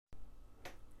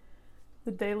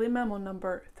The Daily Memo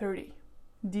number 30,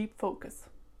 Deep Focus.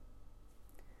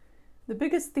 The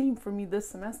biggest theme for me this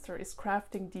semester is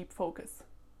crafting deep focus.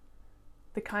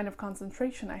 The kind of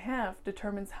concentration I have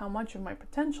determines how much of my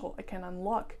potential I can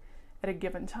unlock at a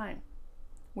given time,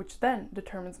 which then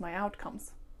determines my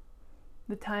outcomes.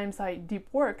 The times I deep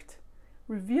worked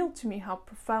revealed to me how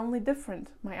profoundly different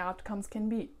my outcomes can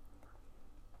be.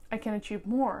 I can achieve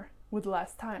more with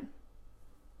less time.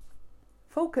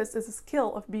 Focus is a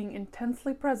skill of being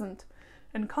intensely present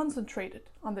and concentrated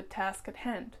on the task at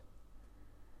hand.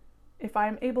 If I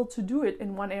am able to do it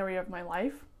in one area of my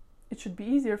life, it should be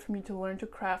easier for me to learn to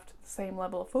craft the same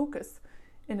level of focus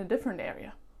in a different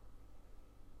area.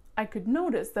 I could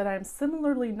notice that I am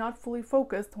similarly not fully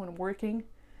focused when working,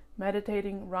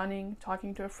 meditating, running,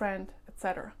 talking to a friend,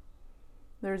 etc.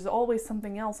 There is always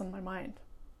something else on my mind.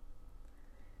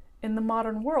 In the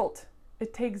modern world,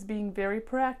 it takes being very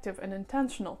proactive and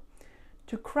intentional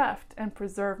to craft and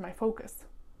preserve my focus.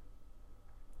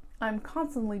 I'm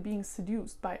constantly being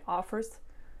seduced by offers,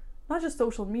 not just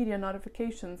social media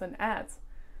notifications and ads,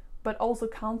 but also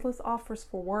countless offers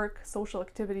for work, social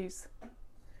activities.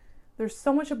 There's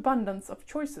so much abundance of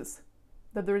choices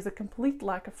that there is a complete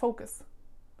lack of focus.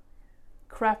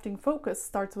 Crafting focus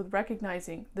starts with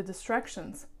recognizing the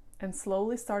distractions and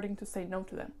slowly starting to say no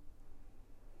to them.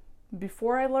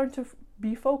 Before I learn to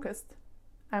be focused,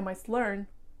 I must learn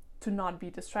to not be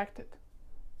distracted.